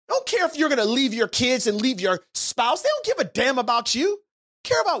care if you're going to leave your kids and leave your spouse. They don't give a damn about you.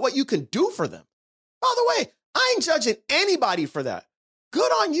 Care about what you can do for them. By the way, I ain't judging anybody for that. Good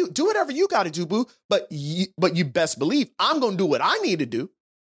on you. Do whatever you got to do, boo. But you best believe I'm going to do what I need to do.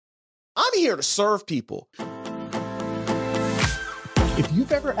 I'm here to serve people. If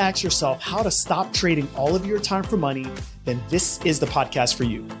you've ever asked yourself how to stop trading all of your time for money, then this is the podcast for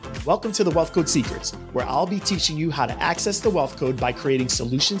you. Welcome to the Wealth Code Secrets, where I'll be teaching you how to access the wealth code by creating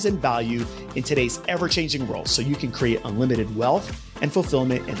solutions and value in today's ever-changing world so you can create unlimited wealth and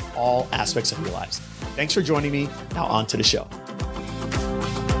fulfillment in all aspects of your lives. Thanks for joining me. Now on to the show.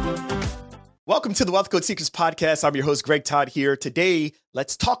 Welcome to the Wealth Code Secrets podcast. I'm your host, Greg Todd here. Today,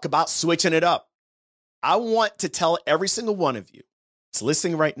 let's talk about switching it up. I want to tell every single one of you that's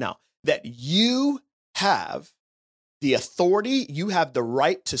listening right now that you have the authority, you have the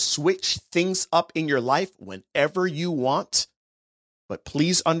right to switch things up in your life whenever you want. But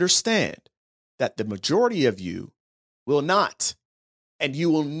please understand that the majority of you will not, and you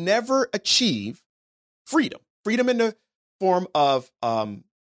will never achieve freedom. Freedom in the form of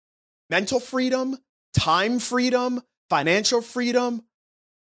mental freedom, time freedom, financial freedom,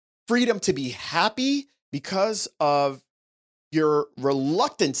 freedom to be happy because of your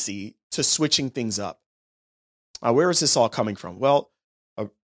reluctancy to switching things up. Where is this all coming from? Well,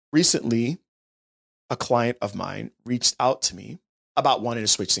 recently, a client of mine reached out to me about wanting to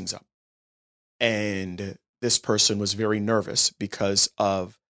switch things up. And this person was very nervous because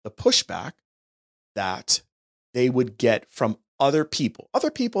of the pushback that they would get from other people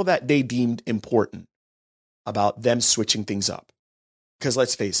that they deemed important about them switching things up. Because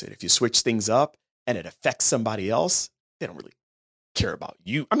let's face it, if you switch things up and it affects somebody else, they don't really care about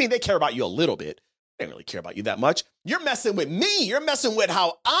you. I mean, they care about you a little bit. They don't really care about you that much. You're messing with me. You're messing with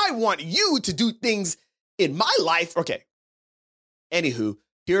how I want you to do things in my life. Okay. Anywho,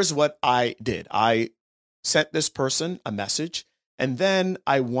 here's what I did. I sent this person a message, and then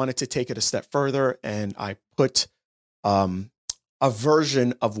I wanted to take it a step further, and I put a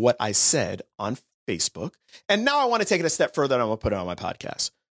version of what I said on Facebook. And now I want to take it a step further, and I'm going to put it on my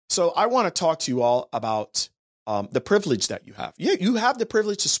podcast. So I want to talk to you all about the privilege that you have. You have the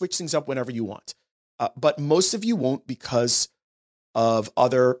privilege to switch things up whenever you want. But most of you won't because of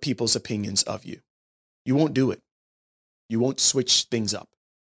other people's opinions of you. You won't do it. You won't switch things up.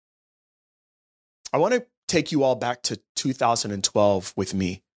 I want to take you all back to 2012 with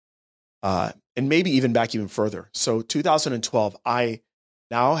me, and maybe even back even further. So 2012, I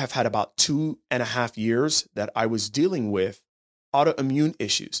now have had about 2.5 years that I was dealing with autoimmune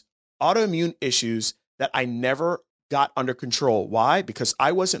issues that I never got under control. Why? Because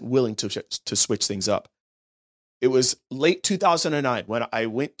I wasn't willing to switch things up. It was late 2009 when I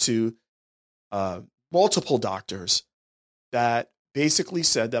went to multiple doctors that basically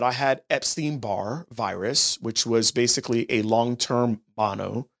said that I had Epstein-Barr virus, which was basically a long-term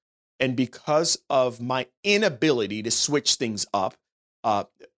mono. And because of my inability to switch things up,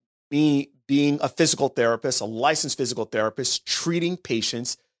 me being a physical therapist, a licensed physical therapist, treating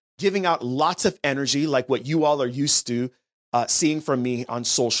patients, giving out lots of energy like what you all are used to seeing from me on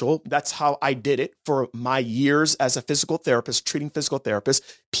social. That's how I did it for my years as a physical therapist, treating physical therapists.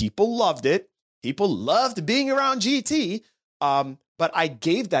 People loved it. People loved being around GT. But I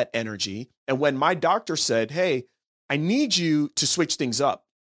gave that energy. And when my doctor said, hey, I need you to switch things up.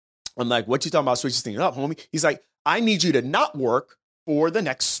 I'm like, what you talking about switching things up, homie? He's like, I need you to not work for the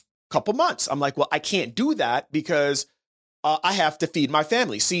next couple months. I'm like, well, I can't do that because I have to feed my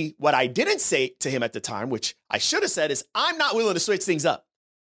family. See, what I didn't say to him at the time, which I should have said, is I'm not willing to switch things up.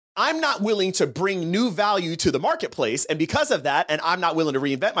 I'm not willing to bring new value to the marketplace. And because of that, and I'm not willing to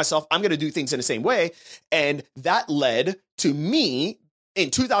reinvent myself, I'm going to do things in the same way. And that led to me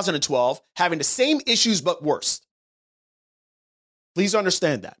in 2012 having the same issues, but worse. Please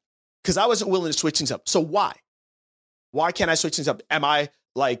understand that, because I wasn't willing to switch things up. So why? Why can't I switch things up? Am I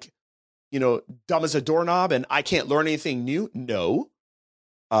like, dumb as a doorknob and I can't learn anything new? No.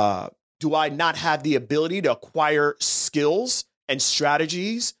 Do I not have the ability to acquire skills and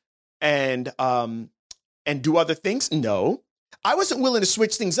strategies and do other things? No. I wasn't willing to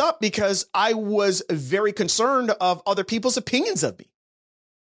switch things up because I was very concerned of other people's opinions of me.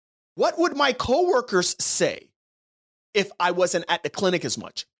 What would my coworkers say if I wasn't at the clinic as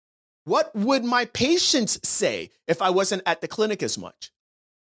much? What would my patients say if I wasn't at the clinic as much?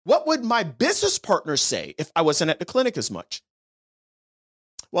 What would my business partners say if I wasn't at the clinic as much?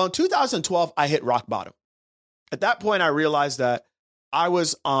 Well, in 2012, I hit rock bottom. At that point, I realized that I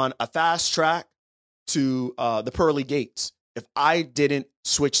was on a fast track to the pearly gates if I didn't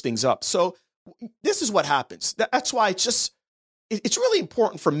switch things up. So this is what happens. That's why it's really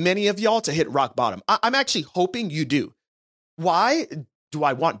important for many of y'all to hit rock bottom. I'm actually hoping you do. Why? Do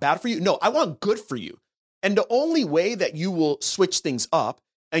I want bad for you? No, I want good for you. And the only way that you will switch things up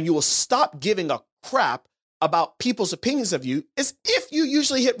and you will stop giving a crap about people's opinions of you is if you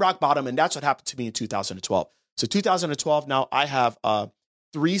usually hit rock bottom. And that's what happened to me in 2012. So 2012, now I have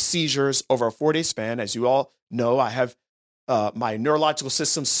 3 seizures over a 4-day span. As you all know, I have my neurological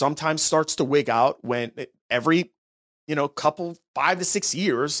system sometimes starts to wig out when every, couple 5 to 6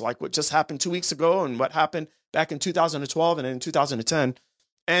 years, like what just happened 2 weeks ago and what happened back in 2012 and in 2010.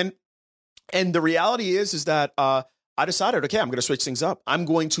 And the reality is that I decided, okay, I'm going to switch things up. I'm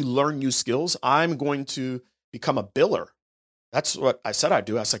going to learn new skills. I'm going to become a biller. That's what I said I'd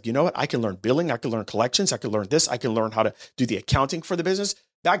do. I was like, you know what? I can learn billing. I can learn collections. I can learn this. I can learn how to do the accounting for the business.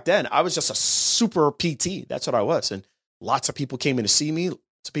 Back then, I was just a super PT. That's what I was. And lots of people came in to see me. Lots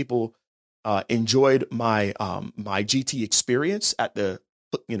of people enjoyed my my GT experience at the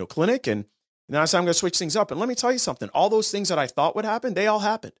clinic. And then I said, I'm going to switch things up. And let me tell you something. All those things that I thought would happen, they all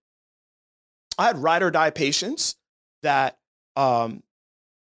happened. I had ride or die patients that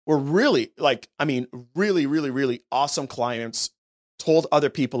were really really, really, really awesome clients, told other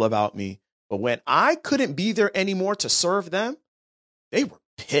people about me. But when I couldn't be there anymore to serve them, they were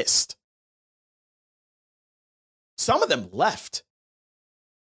pissed. Some of them left.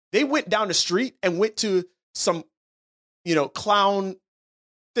 They went down the street and went to some, clown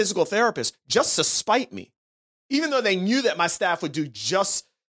physical therapist just to spite me, even though they knew that my staff would do just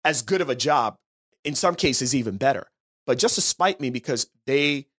as good of a job, in some cases even better, but just to spite me because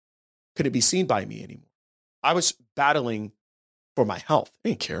they couldn't be seen by me anymore. I was battling for my health. I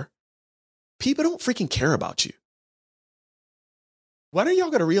didn't care. People don't freaking care about you. When are y'all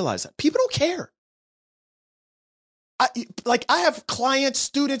going to realize that? People don't care. I have clients,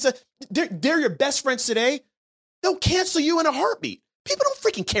 students, they're your best friends today. They'll cancel you in a heartbeat. People don't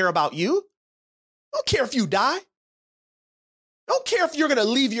freaking care about you. They don't care if you die. They don't care if you're going to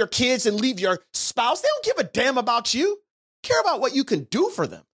leave your kids and leave your spouse. They don't give a damn about you. They care about what you can do for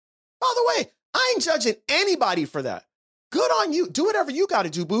them. By the way, I ain't judging anybody for that. Good on you. Do whatever you got to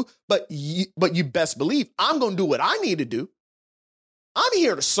do, boo. But you best believe I'm going to do what I need to do. I'm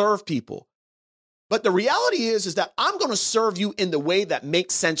here to serve people. But the reality is that I'm going to serve you in the way that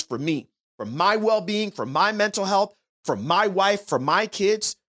makes sense for me, for my well-being, for my mental health, for my wife, for my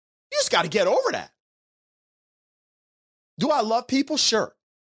kids. You just got to get over that. Do I love people? Sure.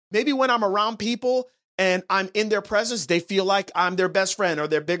 Maybe when I'm around people and I'm in their presence, they feel like I'm their best friend or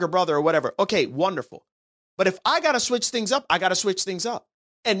their bigger brother or whatever. Okay, wonderful. But if I got to switch things up, I got to switch things up.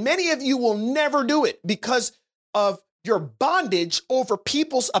 And many of you will never do it because of your bondage over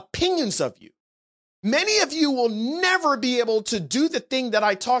people's opinions of you. Many of you will never be able to do the thing that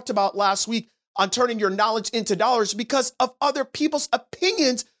I talked about last week on turning your knowledge into dollars because of other people's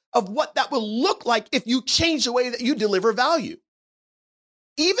opinions of what that will look like if you change the way that you deliver value.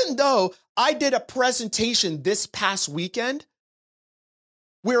 Even though I did a presentation this past weekend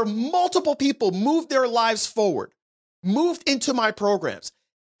where multiple people moved their lives forward, moved into my programs,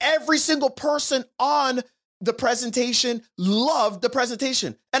 every single person on the presentation loved the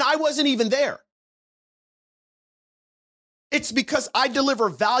presentation, and I wasn't even there. It's because I deliver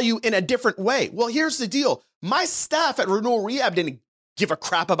value in a different way. Well, here's the deal. My staff at Renewal Rehab didn't give a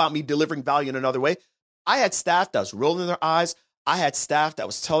crap about me delivering value in another way. I had staff that was rolling their eyes. I had staff that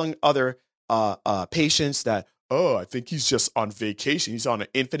was telling other patients that, oh, I think he's just on vacation. He's on an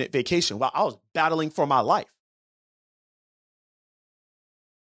infinite vacation. While I was battling for my life.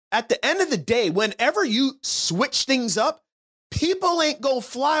 At the end of the day, whenever you switch things up, people ain't gonna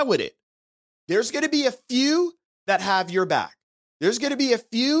fly with it. There's gonna be a few that have your back. There's going to be a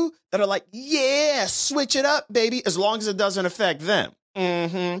few that are like, yeah, switch it up, baby, as long as it doesn't affect them.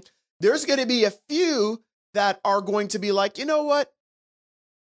 There's going to be a few that are going to be like, you know what?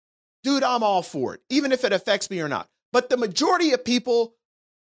 Dude, I'm all for it, even if it affects me or not. But the majority of people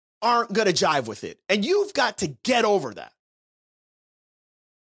aren't going to jive with it. And you've got to get over that.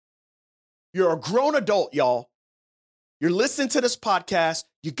 You're a grown adult, y'all. You're listening to this podcast.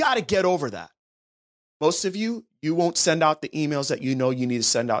 You got to get over that. Most of you won't send out the emails that you know you need to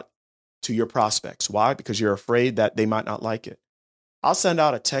send out to your prospects. Why? Because you're afraid that they might not like it. I'll send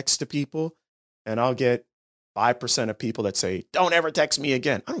out a text to people and I'll get 5% of people that say, don't ever text me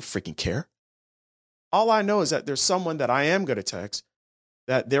again. I don't freaking care. All I know is that there's someone that I am going to text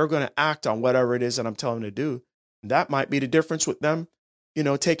that they're going to act on whatever it is that I'm telling them to do. And that might be the difference with them,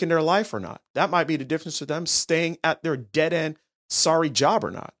 taking their life or not. That might be the difference with them staying at their dead end, sorry job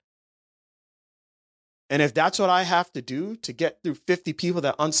or not. And if that's what I have to do to get through 50 people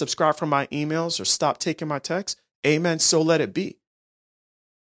that unsubscribe from my emails or stop taking my texts, amen, so let it be.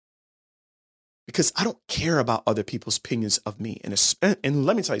 because I don't care about other people's opinions of me. And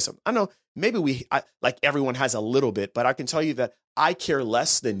let me tell you something. I know maybe like everyone has a little bit, but I can tell you that I care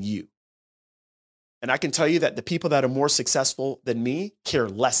less than you. And I can tell you that the people that are more successful than me care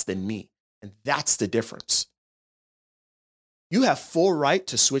less than me. And that's the difference. You have full right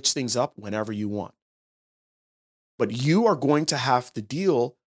to switch things up whenever you want. But you are going to have to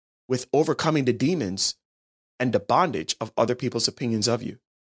deal with overcoming the demons and the bondage of other people's opinions of you.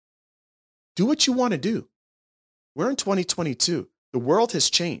 Do what you want to do. We're in 2022. The world has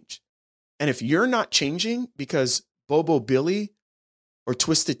changed. And if you're not changing because Bobo Billy or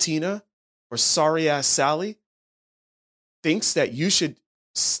Twisted Tina or Sorry Ass Sally thinks that you should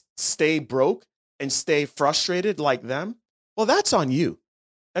stay broke and stay frustrated like them, well, that's on you.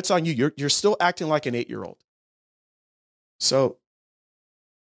 That's on you. You're still acting like an 8-year-old. So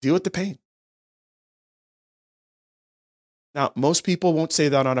deal with the pain. Now, most people won't say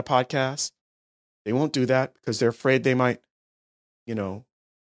that on a podcast. They won't do that because they're afraid they might,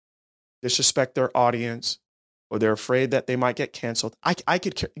 disrespect their audience, or they're afraid that they might get canceled. I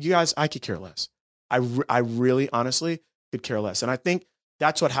could care less. I really, honestly could care less. And I think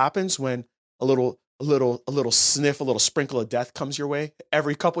that's what happens when a little sniff, a little sprinkle of death comes your way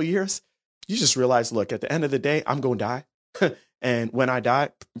every couple of years. You just realize, look, at the end of the day, I'm going to die. And when I die,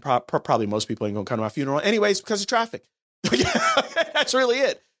 probably most people ain't going to come to my funeral anyways because of traffic. That's really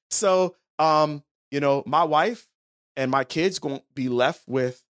it. So, my wife and my kids going to be left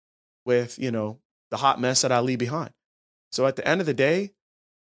with, the hot mess that I leave behind. So at the end of the day,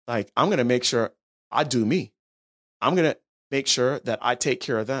 like, I'm going to make sure I do me. I'm going to make sure that I take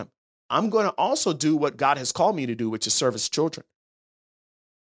care of them. I'm going to also do what God has called me to do, which is serve His children.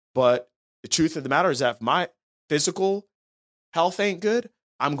 But the truth of the matter is that if my physical health ain't good,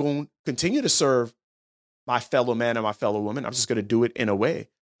 I'm going to continue to serve my fellow man and my fellow woman. I'm just going to do it in a way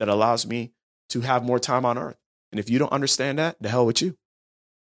that allows me to have more time on earth. And if you don't understand that, the hell with you.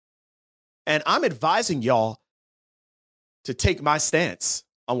 And I'm advising y'all to take my stance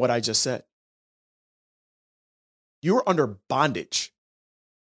on what I just said. You're under bondage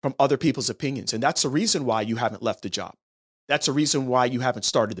from other people's opinions. And that's the reason why you haven't left the job. That's the reason why you haven't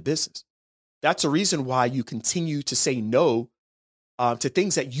started the business. That's the reason why you continue to say no to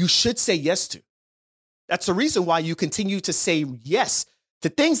things that you should say yes to. That's the reason why you continue to say yes to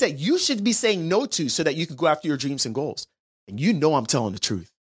things that you should be saying no to so that you can go after your dreams and goals. And I'm telling the truth.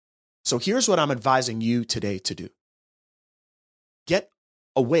 So here's what I'm advising you today to do. Get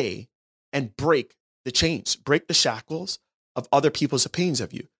away and break the chains, break the shackles of other people's opinions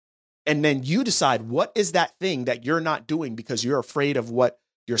of you. And then you decide, what is that thing that you're not doing because you're afraid of what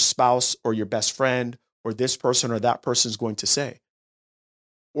your spouse or your best friend or this person or that person is going to say?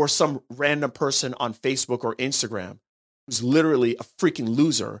 Or some random person on Facebook or Instagram who's literally a freaking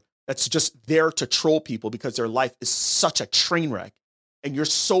loser that's just there to troll people because their life is such a train wreck. And you're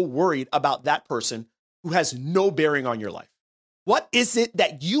so worried about that person who has no bearing on your life. What is it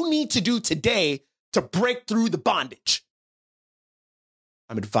that you need to do today to break through the bondage?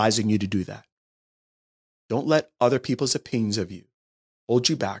 I'm advising you to do that. Don't let other people's opinions of you hold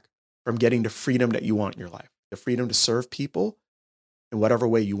you back from getting the freedom that you want in your life. The freedom to serve people in whatever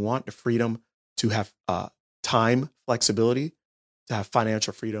way you want, the freedom to have time flexibility, to have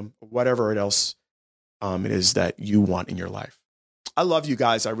financial freedom, whatever else it is that you want in your life. I love you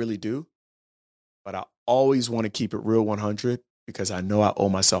guys. I really do. But I always want to keep it real 100 because I know I owe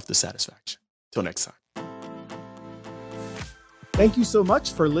myself the satisfaction. Till next time. Thank you so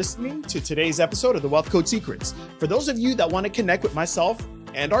much for listening to today's episode of the Wealth Code Secrets. For those of you that want to connect with myself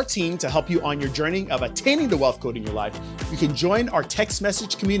and our team to help you on your journey of attaining the wealth code in your life, you can join our text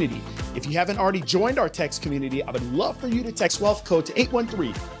message community. If you haven't already joined our text community, I would love for you to text wealth code to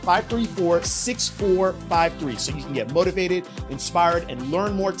 813-534-6453 so you can get motivated, inspired, and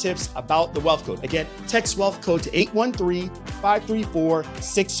learn more tips about the wealth code. Again, text wealth code to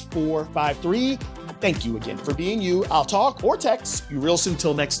 813-534-6453. Thank you again for being you. I'll talk or text you real soon.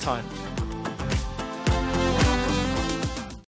 Till next time.